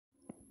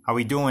How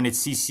we doing?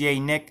 It's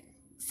CCA Nick.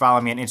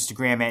 Follow me on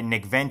Instagram at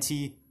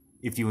NickVenti.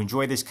 If you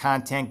enjoy this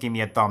content, give me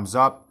a thumbs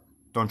up.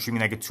 Don't treat me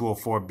like a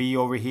 204B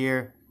over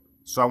here.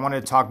 So I wanted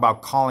to talk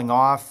about calling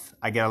off.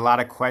 I get a lot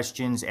of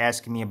questions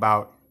asking me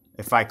about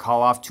if I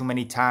call off too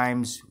many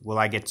times, will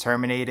I get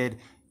terminated?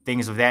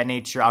 Things of that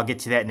nature. I'll get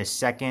to that in a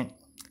second.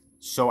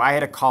 So I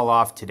had to call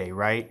off today,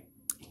 right?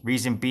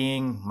 Reason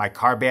being, my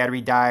car battery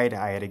died.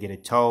 I had to get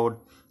it towed,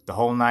 the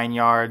whole 9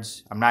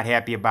 yards. I'm not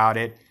happy about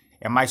it.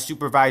 And my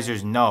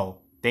supervisors know.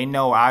 They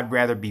know I'd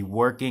rather be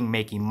working,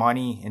 making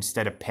money,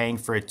 instead of paying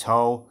for a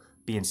tow,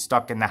 being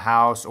stuck in the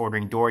house,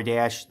 ordering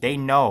DoorDash. They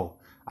know.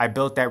 I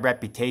built that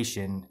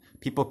reputation.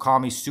 People call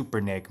me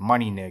Super Nick,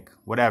 Money Nick,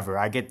 whatever.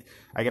 I get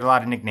a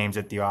lot of nicknames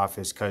at the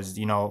office because,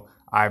 you know,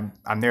 I'm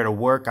there to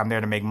work, I'm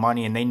there to make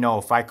money, and they know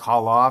if I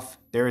call off,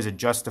 there is a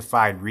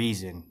justified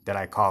reason that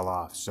I call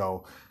off.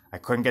 So I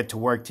couldn't get to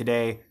work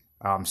today.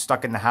 I'm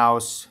stuck in the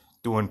house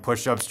doing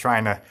push-ups,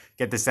 trying to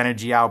get this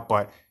energy out.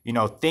 But, you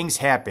know, things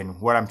happen.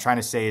 What I'm trying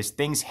to say is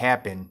things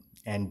happen.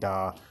 And,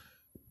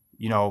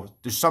 you know,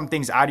 there's some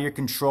things out of your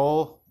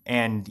control.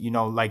 And, you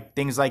know, like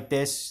things like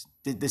this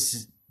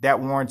that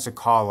warrants a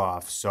call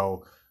off.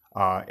 So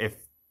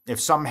if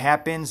something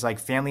happens, like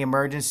family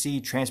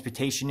emergency,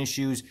 transportation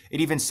issues,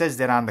 it even says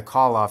that on the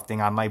call off thing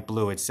on light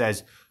blue. It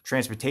says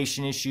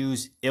transportation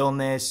issues,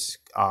 illness,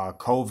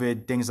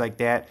 COVID, things like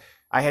that.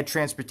 I had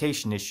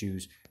transportation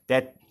issues.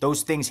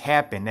 Those things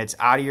happen. That's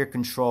out of your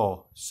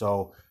control.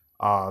 So,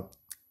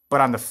 but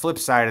on the flip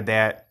side of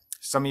that,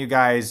 some of you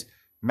guys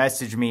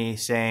message me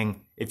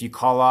saying, if you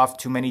call off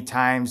too many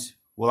times,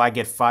 will I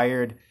get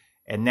fired?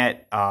 And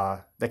that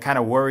kind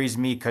of worries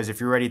me, because if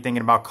you're already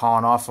thinking about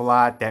calling off a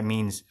lot, that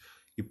means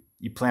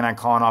you plan on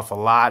calling off a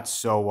lot.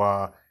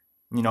 So,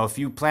 you know, if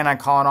you plan on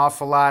calling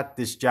off a lot,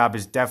 this job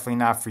is definitely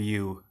not for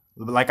you.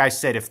 Like I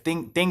said, if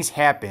things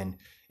happen,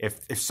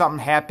 if something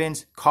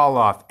happens, call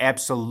off,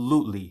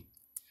 absolutely.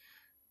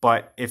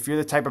 But if you're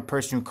the type of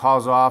person who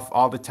calls off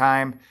all the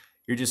time,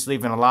 you're just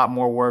leaving a lot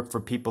more work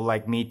for people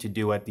like me to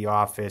do at the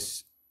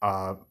office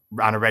on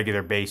a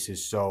regular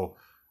basis. So,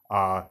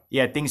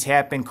 yeah, things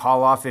happen.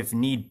 Call off if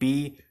need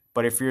be.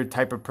 But if you're the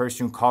type of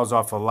person who calls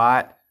off a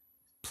lot,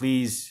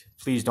 please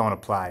don't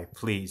apply,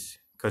 please.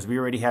 Because we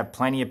already have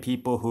plenty of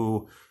people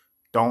who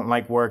don't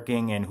like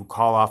working and who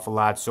call off a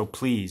lot. So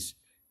please,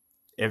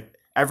 if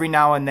every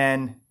now and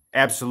then,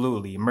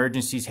 absolutely,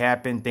 emergencies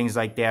happen, things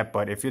like that.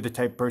 But if you're the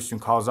type of person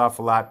who calls off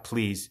a lot,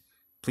 please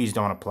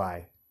don't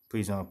apply.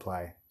 Please don't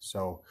apply.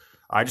 So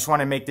I just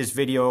want to make this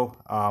video.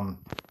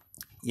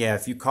 Yeah,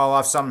 if you call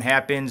off, something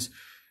happens,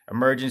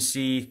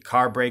 emergency,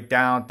 car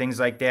breakdown, things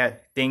like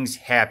that, things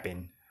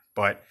happen.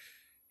 But,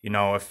 you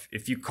know,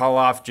 if you call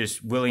off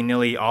just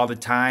willy-nilly all the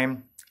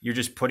time, you're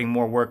just putting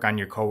more work on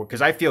your coworker.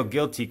 Because I feel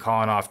guilty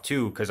calling off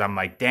too, because I'm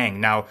like, dang,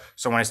 now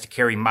someone has to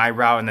carry my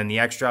route, and then the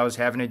extra I was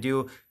having to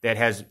do,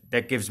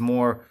 that gives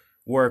more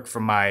work for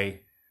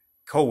my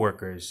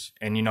coworkers.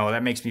 And, you know,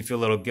 that makes me feel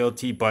a little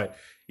guilty. But,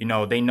 you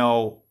know, they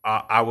know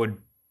I would,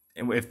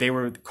 if they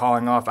were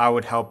calling off, I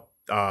would help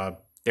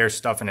their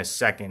stuff in a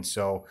second.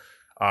 So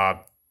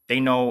they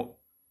know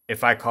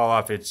if I call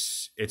off,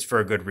 it's for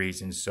a good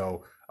reason.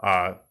 So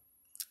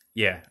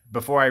yeah,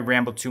 before I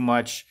ramble too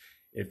much,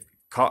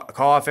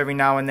 Call off every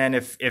now and then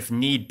if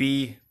need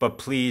be, but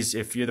please,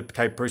 if you're the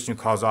type of person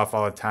who calls off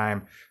all the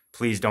time,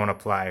 please don't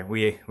apply.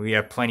 We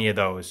have plenty of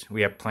those.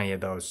 We have plenty of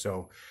those.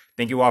 So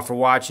thank you all for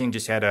watching.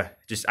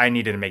 I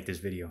needed to make this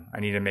video. I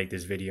need to make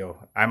this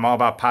video. I'm all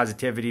about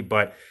positivity,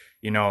 but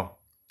you know,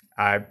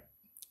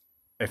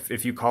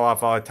 if you call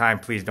off all the time,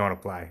 please don't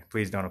apply.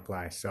 Please don't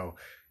apply. So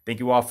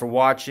thank you all for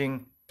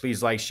watching.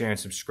 Please like, share, and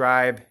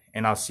subscribe,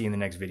 and I'll see you in the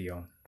next video.